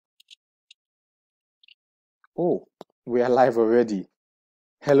Oh, we are live already.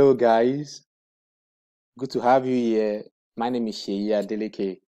 Hello, guys. Good to have you here. My name is Sheyi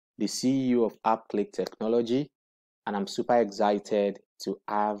Adeleke, the CEO of AppClick Technology, and I'm super excited to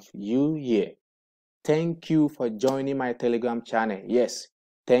have you here. Thank you for joining my Telegram channel. Yes,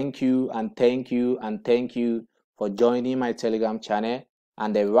 thank you and thank you and thank you for joining my Telegram channel.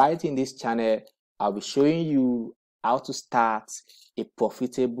 And right in this channel, I'll be showing you how to start a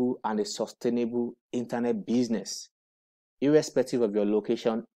profitable and a sustainable internet business irrespective of your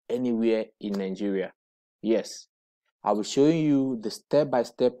location anywhere in Nigeria. Yes, I'll be showing you the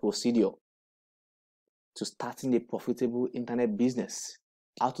step-by-step procedure to starting a profitable internet business,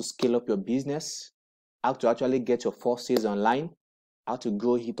 how to scale up your business, how to actually get your first sales online, how to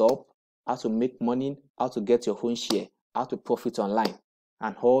grow it up, how to make money, how to get your own share, how to profit online,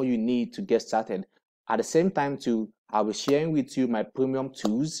 and all you need to get started. At the same time, too, I'll be sharing with you my premium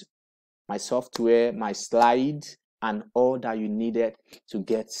tools, my software, my slides, and all that you needed to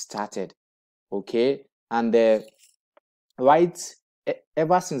get started. Okay, and right,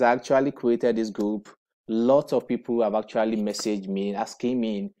 ever since I actually created this group, lots of people have actually messaged me asking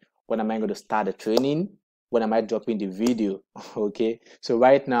me when am I going to start the training, when am I dropping the video. Okay, so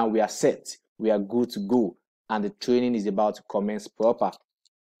right now we are set, we are good to go, and the training is about to commence proper.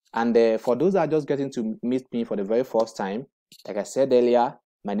 And for those that are just getting to meet me for the very first time, like I said earlier,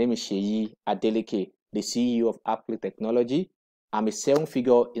 my name is Sheyi Adeleke, the CEO of AppClick Technology. I'm a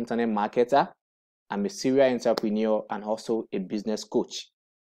seven-figure internet marketer. I'm a serial entrepreneur and also a business coach.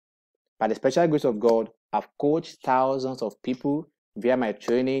 By the special grace of God, I've coached thousands of people via my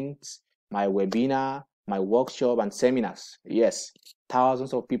trainings, my webinar, my workshop, and seminars. Yes,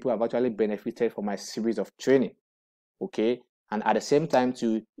 thousands of people have actually benefited from my series of training. Okay, and at the same time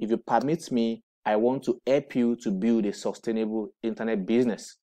too, if you permit me, I want to help you to build a sustainable internet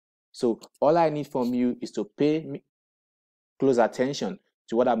business. So all I need from you is to pay close attention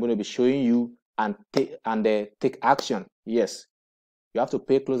to what I'm going to be showing you and take action. Yes, you have to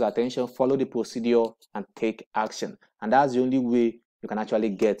pay close attention, follow the procedure, and take action. And that's the only way you can actually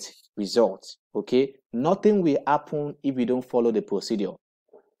get results. Okay, nothing will happen if you don't follow the procedure.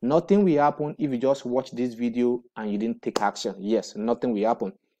 Nothing will happen if you just watch this video and you didn't take action. Yes, nothing will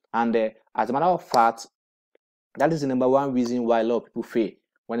happen. And as a matter of fact, that is the number one reason why a lot of people fail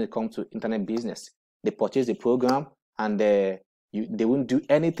when it comes to internet business. They purchase the program and they won't do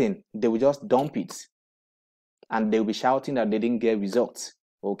anything. They will just dump it and they'll be shouting that they didn't get results.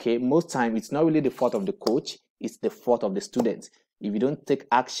 Okay, most time it's not really the fault of the coach, it's the fault of the student. If you don't take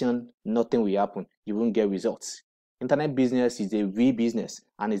action, nothing will happen. You won't get results. Internet business is a real business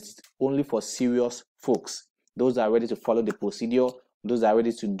and it's only for serious folks. Those are ready to follow the procedure, those are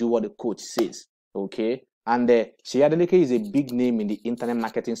ready to do what the coach says. Okay, and Sheyi Adeleke is a big name in the internet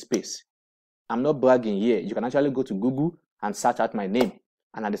marketing space. I'm not bragging here. You can actually go to Google and search out my name.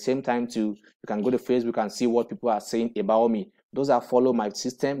 And at the same time, too, you can go to Facebook and see what people are saying about me. Those that follow my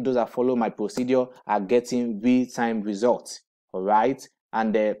system, those that follow my procedure are getting real-time results. All right.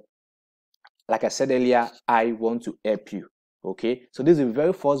 And like I said earlier, I want to help you. Okay. So this is the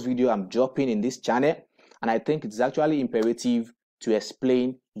very first video I'm dropping in this channel. And I think it's actually imperative to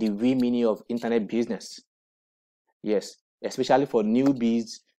explain the real meaning of internet business. Yes, especially for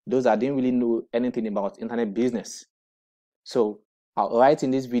newbies, those that didn't really know anything about internet business. So, right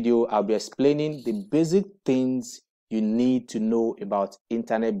in this video, I'll be explaining the basic things you need to know about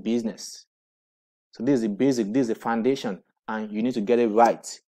internet business. So this is the basic, this is the foundation, and you need to get it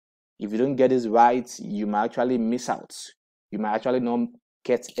right. If you don't get this right, you might actually miss out. You might actually not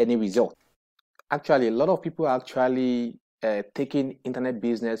get any result. Actually, a lot of people are actually taking internet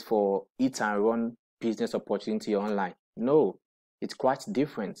business for eat and run business opportunity online. No, it's quite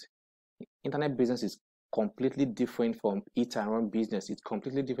different. Internet business is completely different from eat and run business. It's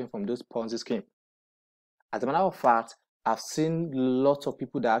completely different from those Ponzi scheme. As a matter of fact, I've seen lots of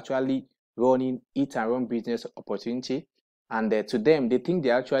people that are actually running eat and run business opportunity, and to them, they think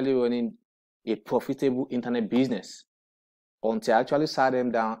they're actually running a profitable internet business until I actually sat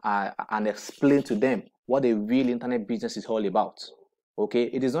them down and explain to them what a real internet business is all about. Okay,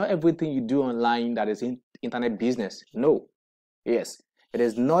 it is not everything you do online that is in internet business. No, yes, it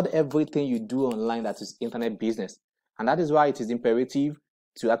is not everything you do online that is internet business, and that is why it is imperative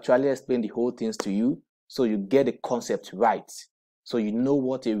to actually explain the whole things to you so you get the concept right, so you know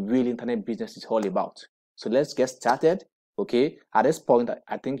what a real internet business is all about. So let's get started. Okay, at this point,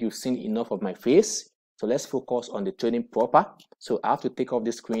 I think you've seen enough of my face. So let's focus on the training proper. So I have to take off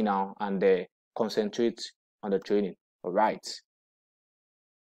the screen now and concentrate on the training. All right.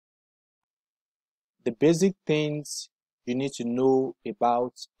 The basic things you need to know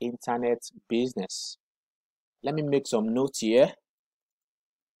about internet business. let me make some notes here.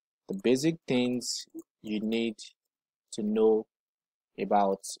 The basic things you need to know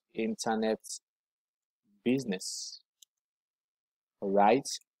about internet business. All right.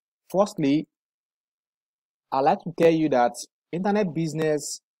 Firstly, I'd like to tell you that internet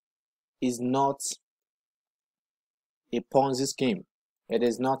business is not a Ponzi scheme. It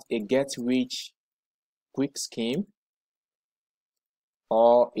is not a get rich quick scheme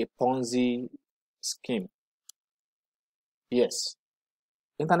or a Ponzi scheme. Yes,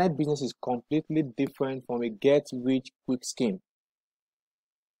 internet business is completely different from a get rich quick scheme.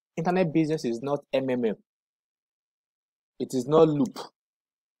 Internet business is not MMM. It is not loop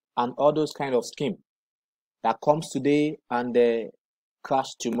and all those kind of scheme that comes today and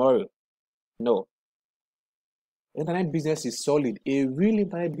crash tomorrow. No. Internet business is solid. A real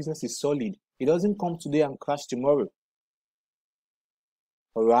internet business is solid. It doesn't come today and crash tomorrow.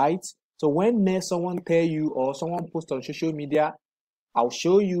 All right. So when someone tell you or someone post on social media, I'll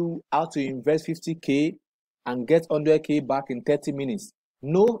show you how to invest 50K and get 100K back in 30 minutes.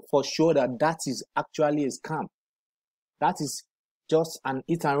 Know for sure that that is actually a scam. That is just an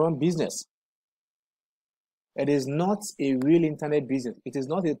eat and run business. It is not a real internet business. It is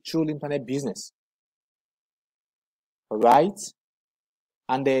not a true internet business. All right.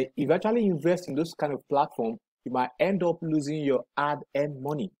 And if you actually invest in those kind of platform, you might end up losing your hard-earned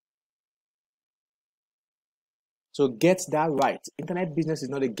money. So get that right. Internet business is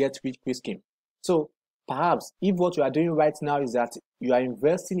not a get rich quick scheme. So perhaps if what you are doing right now is that you are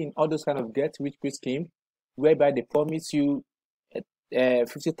investing in all those kind of get rich quick scheme, whereby they promise you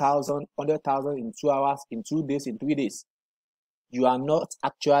 50,000, 100,000 in 2 hours, in 2 days, in 3 days, you are not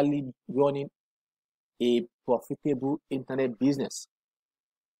actually running a profitable internet business.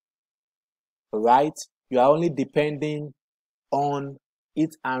 All right? You are only depending on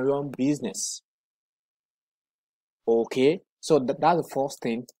it and run business. Okay, so that's the first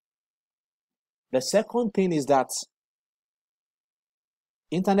thing. The second thing is that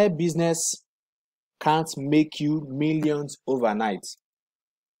internet business can't make you millions overnight.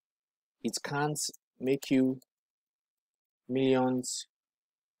 It can't make you millions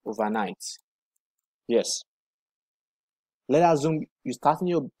overnight. Yes. Let's assume you're starting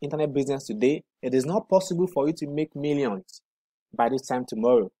your internet business today. It is not possible for you to make millions by this time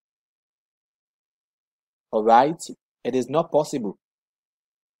tomorrow. All right? It is not possible.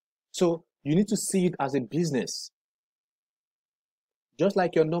 So you need to see it as a business, just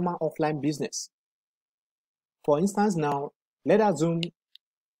like your normal offline business. For instance, now, let's assume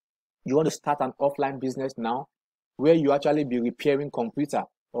you want to start an offline business now where you actually be repairing computer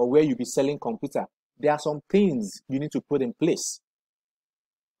or where you be selling computer. There are some things you need to put in place.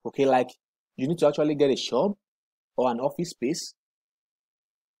 Okay, like you need to actually get a shop or an office space.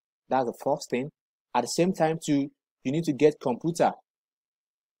 That's the first thing. At the same time, too, you need to get computer.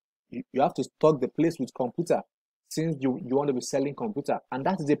 You have to stock the place with computer since you want to be selling computer, and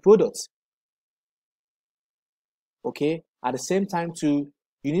that is a product. Okay, at the same time, too,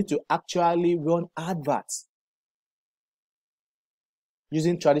 you need to actually run adverts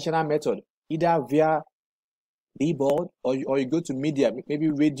using traditional method, either via billboard or you go to media, maybe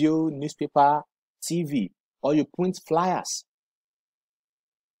radio, newspaper, TV, or you print flyers.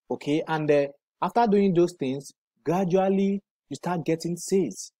 Okay, and after doing those things, gradually you start getting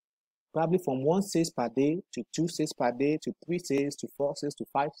sales, probably from 1 sales per day to 2 sales per day to 3 sales to 4 sales to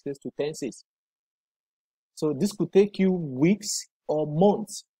 5 sales to 10 sales. So this could take you weeks or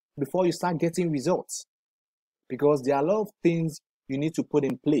months before you start getting results, because there are a lot of things you need to put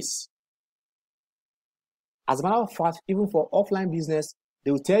in place. As a matter of fact, even for offline business,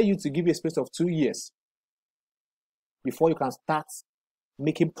 they will tell you to give you a space of 2 years before you can start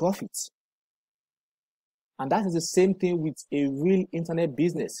making profits. And that is the same thing with a real internet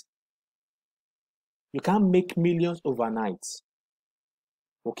business. You can't make millions overnight.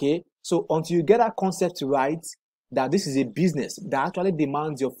 Okay, so until you get that concept right, that this is a business that actually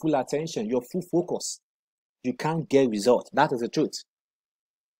demands your full attention, your full focus, you can't get results. That is the truth.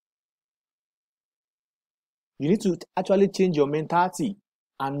 You need to actually change your mentality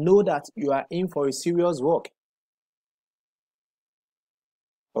and know that you are in for a serious work.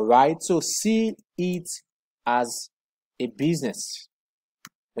 All right, so see it as a business,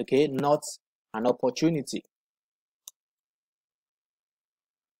 okay, not an opportunity.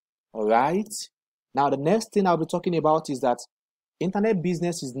 All right, now the next thing I'll be talking about is that internet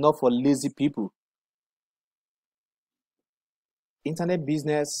business is not for lazy people. Internet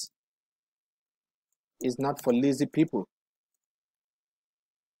business is not for lazy people.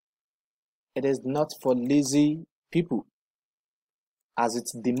 It is not for lazy people, as it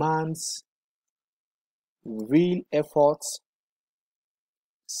demands real effort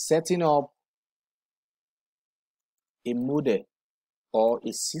setting up a model or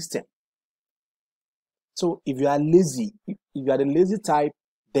a system. So if you are lazy, if you are the lazy type,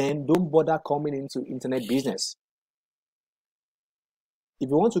 then don't bother coming into internet business. If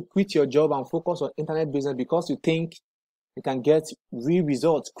you want to quit your job and focus on internet business because you think you can get real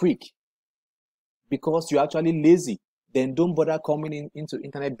results quick, because you're actually lazy, then don't bother coming into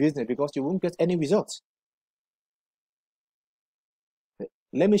internet business because you won't get any results.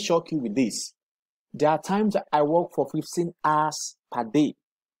 Let me shock you with this. There are times I work for 15 hours per day.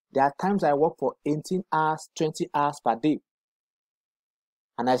 There are times I work for 18 hours, 20 hours per day.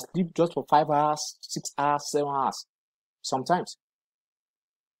 And I sleep just for 5 hours, 6 hours, 7 hours sometimes.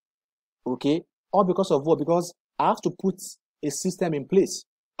 Okay? All because of what? Because I have to put a system in place.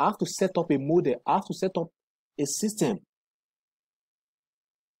 I have to set up a model. I have to set up a system.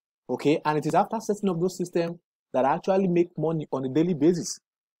 Okay? And it is after setting up those systems that I actually make money on a daily basis.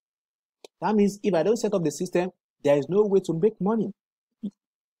 That means if I don't set up the system, there is no way to make money.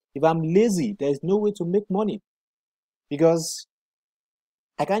 If I'm lazy, there is no way to make money. Because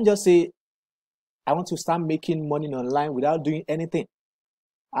I can't just say, I want to start making money online without doing anything.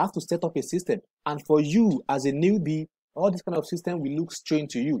 I have to set up a system. And for you as a newbie, all this kind of system will look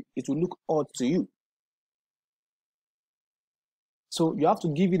strange to you. It will look odd to you. So you have to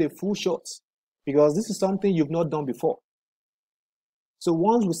give it a full shot because this is something you've not done before. So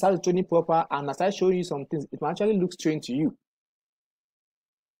once we start training proper and I start showing you some things, it might actually look strange to you.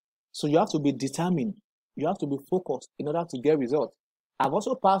 So you have to be determined. You have to be focused in order to get results. I've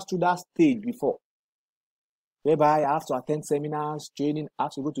also passed through that stage before, whereby I have to attend seminars, training, I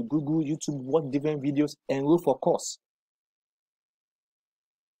have to go to Google, YouTube, watch different videos, enroll for course.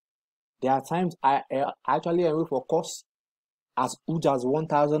 There are times I actually enroll for course as huge as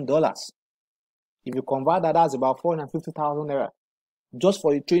 $1,000. If you convert that, that's about 450,000 naira just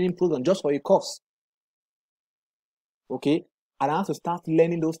for a training program, just for a course. Okay, and I have to start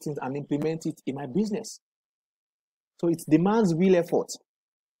learning those things and implement it in my business. So it demands real effort.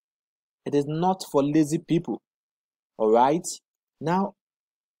 It is not for lazy people. All right. Now,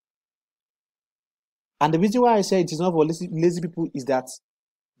 and the reason why I say it is not for lazy people is that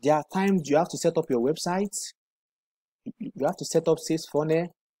there are times you have to set up your website. You have to set up sales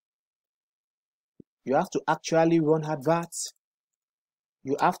funnel. You have to actually run adverts.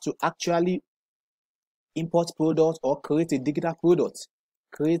 You have to actually import products or create a digital product.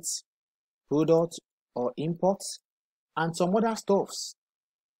 Create product or import and some other stuffs.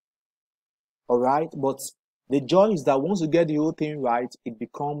 All right. But the joy is that once you get the whole thing right, it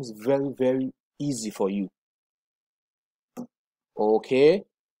becomes very, very easy for you. Okay,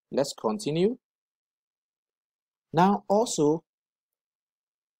 let's continue. Now, also,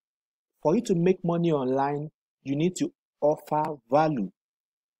 for you to make money online, you need to offer value.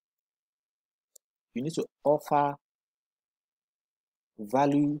 You need to offer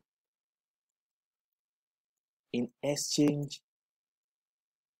value in exchange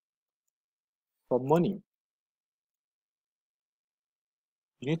for money.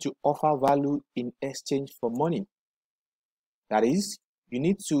 You need to offer value in exchange for money. That is, you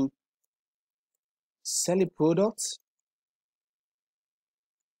need to sell a product.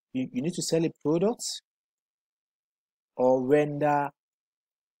 You need to sell a product or render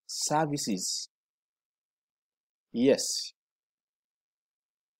services. Yes.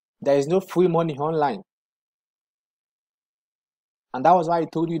 There is no free money online. And that was why I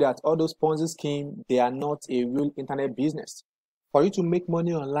told you that all those Ponzi schemes, they are not a real internet business. For you to make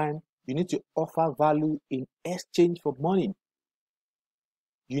money online, you need to offer value in exchange for money.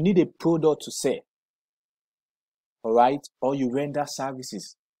 You need a product to sell, all right? Or you render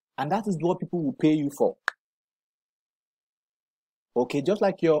services. And that is what people will pay you for. Okay, just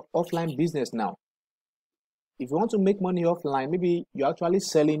like your offline business now. If you want to make money offline, maybe you're actually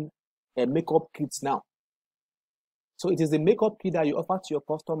selling makeup kits now. So it is the makeup kit that you offer to your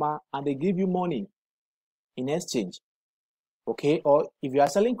customer and they give you money in exchange. Okay, or if you are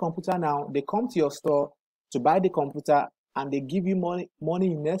selling computer now, they come to your store to buy the computer and they give you money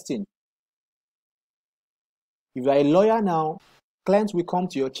in exchange. If you are a lawyer now, clients will come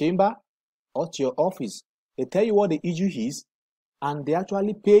to your chamber or to your office. They tell you what the issue is and they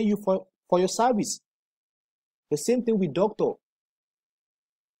actually pay you for your service. The same thing with doctor.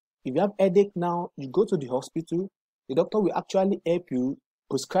 If you have headache now, you go to the hospital, the doctor will actually help you,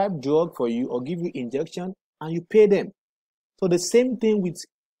 prescribe drug for you or give you injection and you pay them. So the same thing with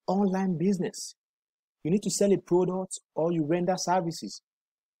online business. You need to sell a product or you render services.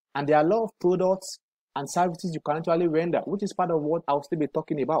 And there are a lot of products and services you can actually render, which is part of what I'll still be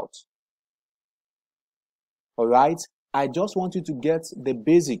talking about. All right. I just want you to get the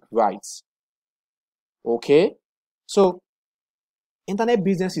basic right. Okay. So internet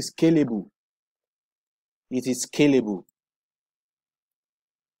business is scalable. It is scalable.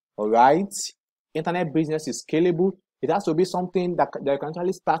 All right. Internet business is scalable. It has to be something that you can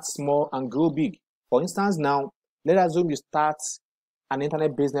actually start small and grow big. For instance, now, let's assume you start an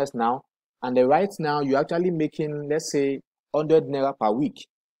internet business now, and then right now you're actually making, let's say, 100 naira per week.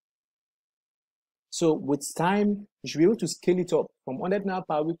 So with time, you should be able to scale it up from 100 naira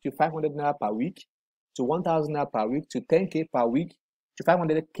per week to 500 naira per week to 1,000 naira per week to 10K per week to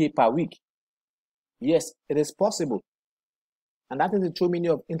 500K per week. Yes, it is possible. And that is the true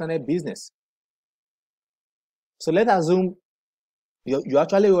meaning of internet business. So let's assume you're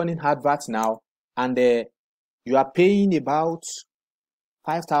actually running adverts now, and you are paying about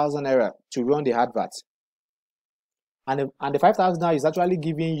 5,000 naira to run the advert. And the 5,000 naira is actually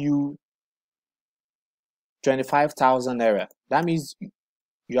giving you 25,000 naira. That means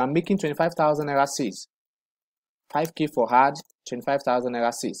you are making 25,000 naira sales. 5K for ad, 25,000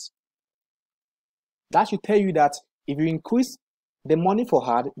 naira sales. That should tell you that if you increase the money for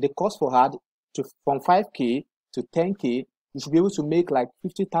ad, the cost for ad from 5K to 10K, you should be able to make like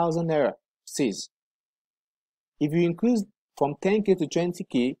 50,000 naira sales. If you increase from 10K to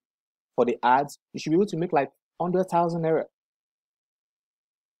 20K for the ads, you should be able to make like 100,000 naira.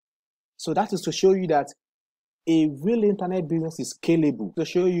 So that is to show you that a real internet business is scalable. To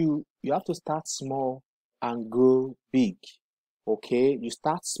show you, you have to start small and grow big. Okay, you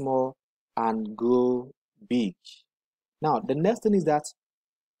start small and grow big. Now, the next thing is that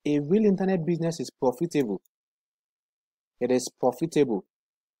a real internet business is profitable. It is profitable.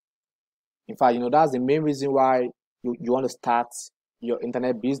 In fact, that's the main reason why you want to start your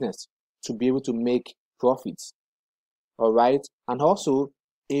internet business, to be able to make profits. All right. And also,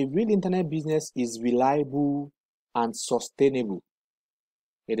 a real internet business is reliable and sustainable.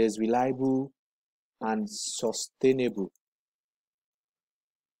 It is reliable and sustainable.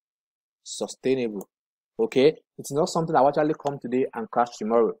 Sustainable. Okay. It's not something that will actually come today and crash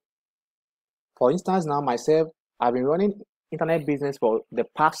tomorrow. For instance, now myself, I've been running internet business for the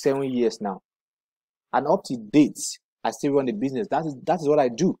past 7 years now. And up to date, I still run the business. That is what I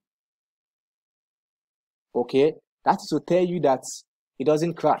do. Okay, that is to tell you that it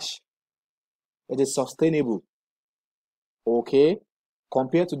doesn't crash. It is sustainable. Okay,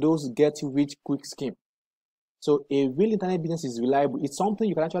 compared to those get-rich-quick scheme. So a real internet business is reliable. It's something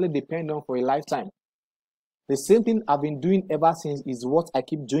you can actually depend on for a lifetime. The same thing I've been doing ever since is what I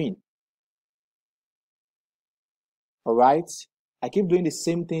keep doing. All right, I keep doing the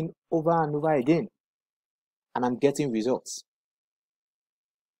same thing over and over again, and I'm getting results.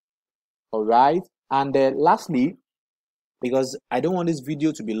 All right. And lastly, because I don't want this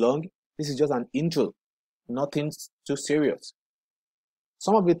video to be long, this is just an intro, nothing too serious.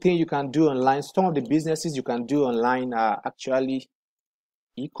 Some of the things you can do online, some of the businesses you can do online are actually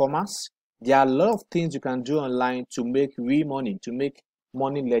e-commerce. There are a lot of things you can do online to make real money, to make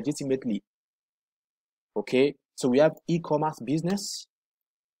money legitimately. Okay, so we have e-commerce business.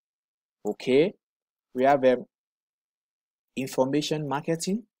 Okay, we have information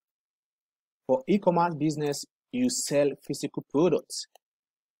marketing. For e-commerce business, you sell physical products.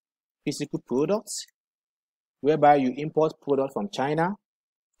 Physical products, whereby you import products from China,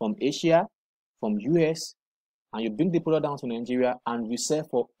 from Asia, from US, and you bring the product down to Nigeria and you sell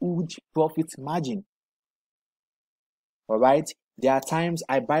for huge profit margin. All right. There are times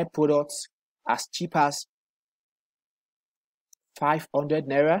I buy products as cheap as 500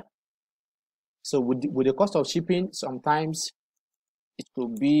 naira. So with the cost of shipping, sometimes it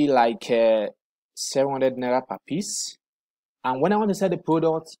could be like 700 naira per piece. And when I want to sell the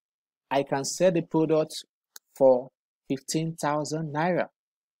product, I can sell the product for 15,000 naira.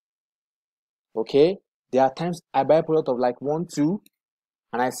 Okay, there are times I buy a product of like 1, 2,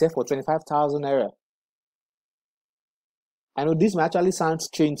 and I sell for 25,000 naira. I know this may actually sound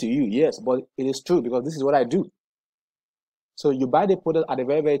strange to you, yes, but it is true because this is what I do. So you buy the product at a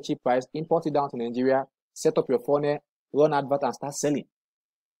very, very cheap price, import it down to Nigeria, set up your funnel, run advert, and start selling.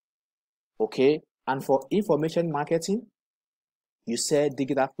 Okay, and for information marketing, you sell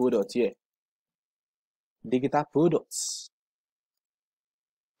digital products here. Digital products,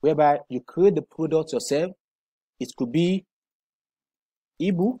 whereby you create the product yourself. It could be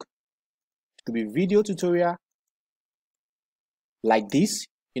ebook, it could be video tutorial like this.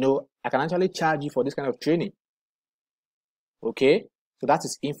 I can actually charge you for this kind of training. Okay, so that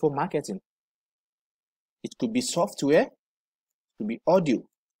is info marketing. It could be software, it could be audio.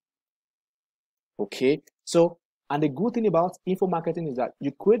 Okay, so And the good thing about info marketing is that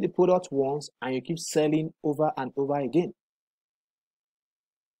you create the product once and you keep selling over and over again.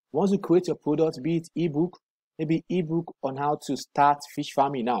 Once you create your product, be it ebook, maybe ebook on how to start fish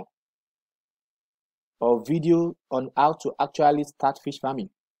farming now, or video on how to actually start fish farming.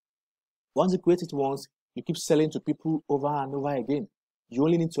 Once you create it once, you keep selling to people over and over again. You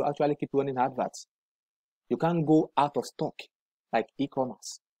only need to actually keep running adverts. You can't go out of stock like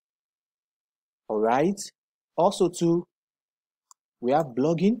e-commerce. All right. Also too, we have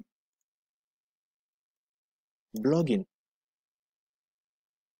blogging. Blogging.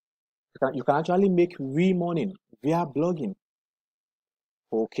 You can actually make real money via blogging.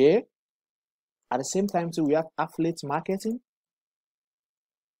 Okay. At the same time too, we have affiliate marketing.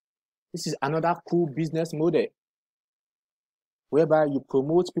 This is another cool business model whereby you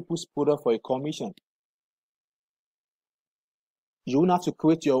promote people's product for a commission. You don't have to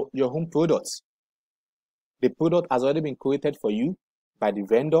create your own products. The product has already been created for you by the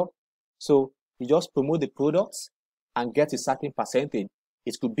vendor. So you just promote the products and get a certain percentage.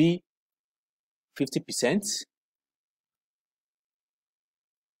 It could be 50%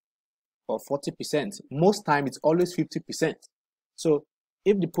 or 40%. Most time it's always 50%. So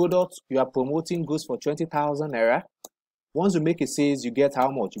if the product you are promoting goes for 20,000 naira, once you make a sales, you get how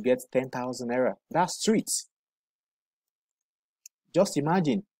much? You get 10,000 naira. That's street. Just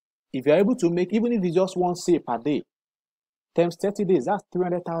imagine if you're able to make, even if it's just one sale per day, times 30 days, that's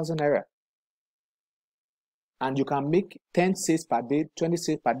 300,000 naira. And you can make 10 sales per day, 20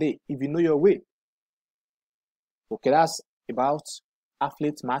 sales per day if you know your way. Okay, that's about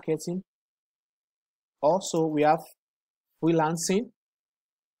affiliate marketing. Also, we have freelancing.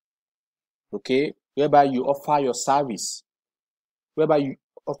 Okay, whereby you offer your service, whereby you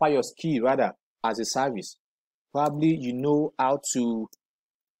offer your skill rather as a service. Probably you know how to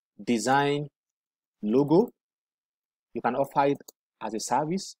design logo. You can offer it as a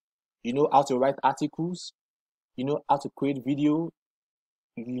service. You know how to write articles. You know how to create video.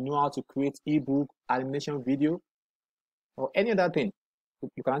 You know how to create ebook, animation video, or any other thing.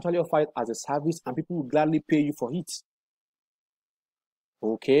 You can actually offer it as a service and people will gladly pay you for it.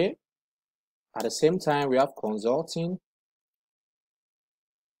 Okay. At the same time, we have consulting.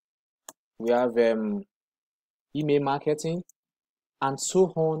 We have email marketing, and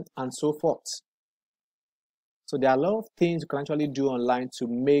so on and so forth. So there are a lot of things you can actually do online to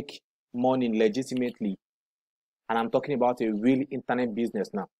make money legitimately. And I'm talking about a real internet business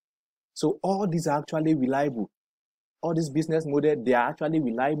now. So all these are actually reliable. All these business models, they are actually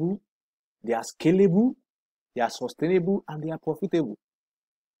reliable, they are scalable, they are sustainable, and they are profitable.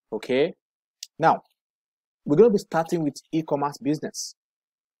 Okay. Now, we're going to be starting with e-commerce business.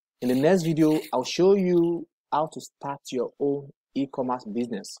 In the next video, I'll show you how to start your own e-commerce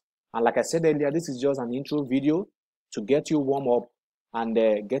business. And like I said earlier, this is just an intro video to get you warm up and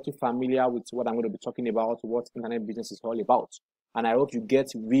get you familiar with what I'm going to be talking about, what internet business is all about. And I hope you get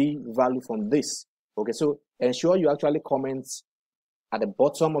real value from this. Okay, so ensure you actually comment at the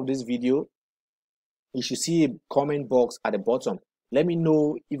bottom of this video. You should see a comment box at the bottom. Let me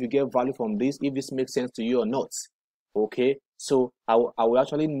know if you get value from this, if this makes sense to you or not. Okay, so I will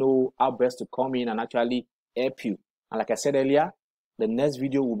actually know how best to come in and actually help you. And like I said earlier, the next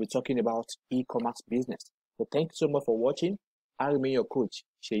video will be talking about e-commerce business. So thank you so much for watching. I remain your coach,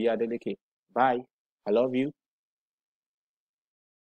 Sheyi Adeleke. Bye. I love you.